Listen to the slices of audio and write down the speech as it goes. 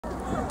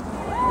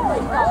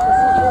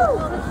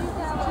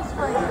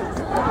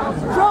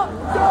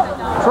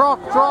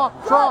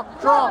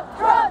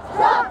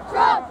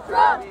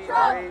Please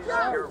raise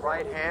your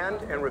right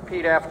hand and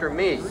repeat after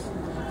me.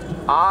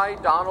 I,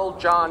 Donald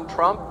John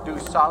Trump, do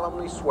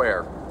solemnly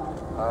swear.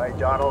 I,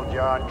 Donald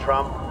John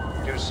Trump,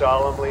 do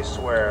solemnly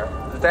swear.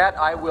 That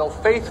I will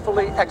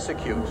faithfully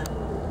execute.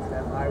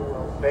 That I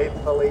will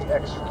faithfully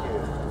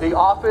execute. The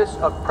office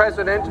of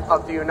President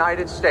of the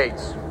United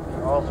States.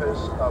 The office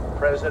of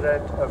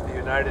President of the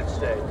United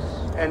States.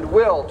 And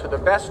will, to the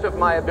best of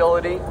my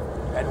ability.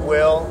 And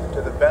will,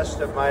 to the best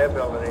of my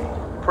ability.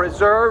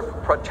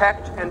 Preserve,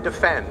 protect, and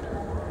defend.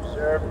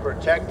 Preserve,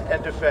 protect,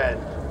 and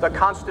defend. The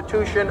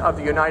Constitution of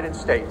the United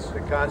States.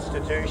 The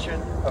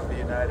Constitution of the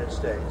United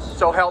States.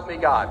 So help me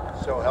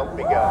God. So help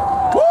me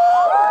God.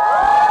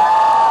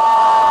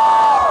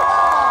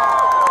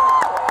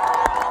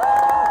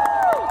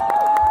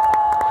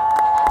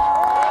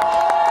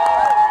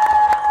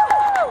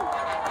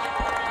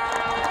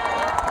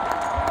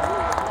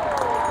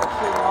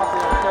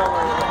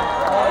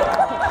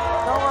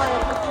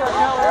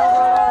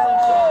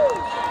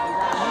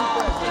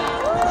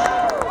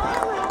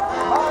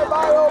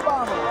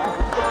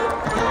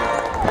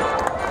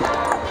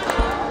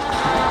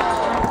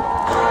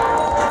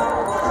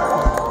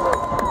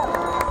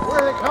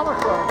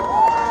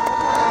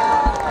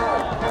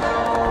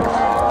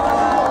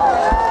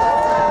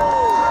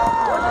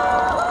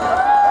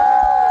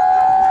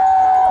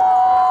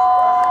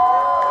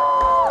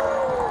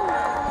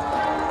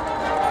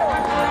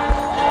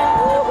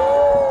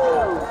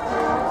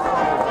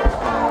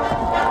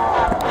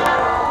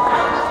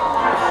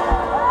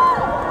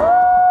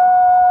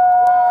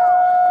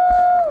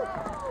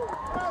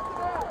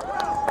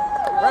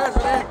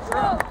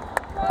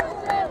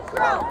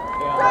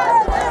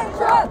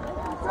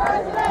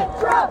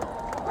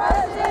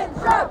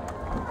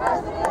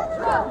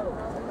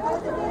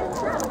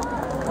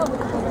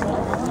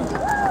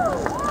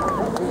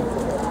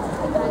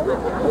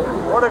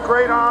 What a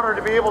great honor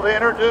to be able to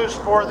introduce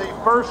for the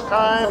first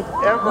time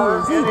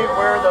ever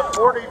anywhere the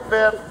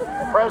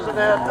 45th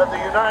President of the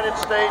United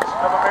States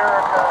of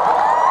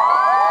America.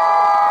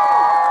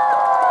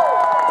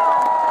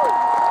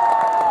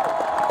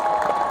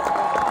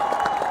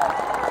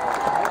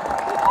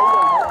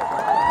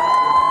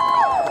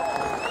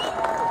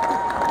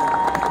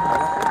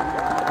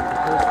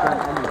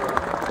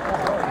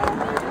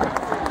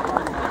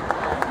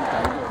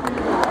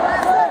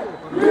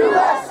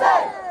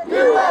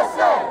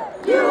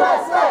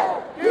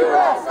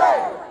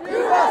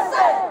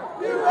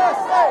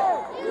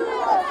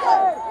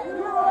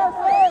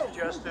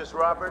 Justice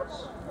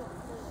Roberts,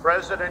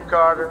 President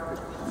Carter,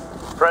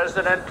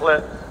 President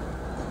Clinton,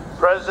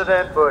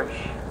 President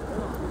Bush,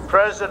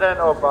 President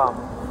Obama,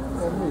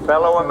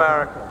 fellow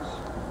Americans,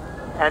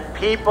 and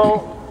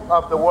people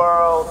of the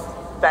world,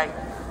 thank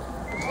you.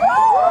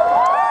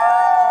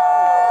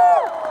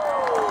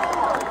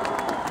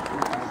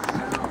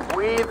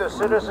 We, the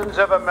citizens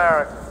of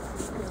America,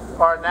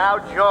 are now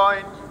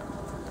joined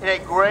in a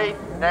great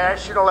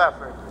national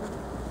effort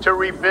to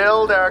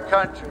rebuild our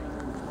country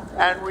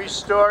and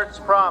restore its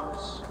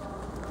promise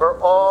for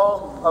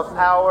all of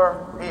our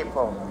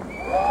people.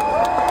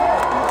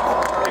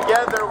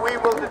 Together we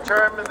will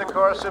determine the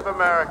course of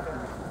America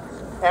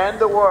and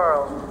the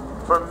world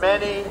for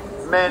many,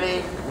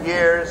 many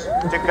years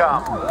to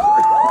come.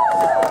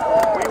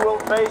 We will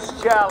face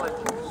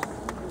challenges,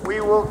 we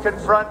will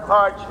confront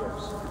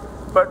hardships,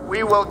 but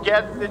we will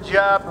get the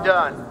job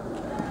done.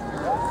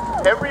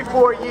 Every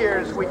 4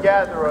 years we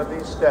gather on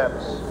these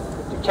steps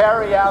to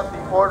carry out the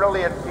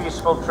orderly and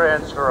peaceful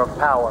transfer of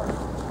power.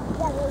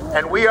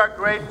 And we are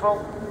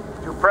grateful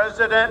to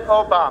President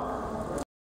Obama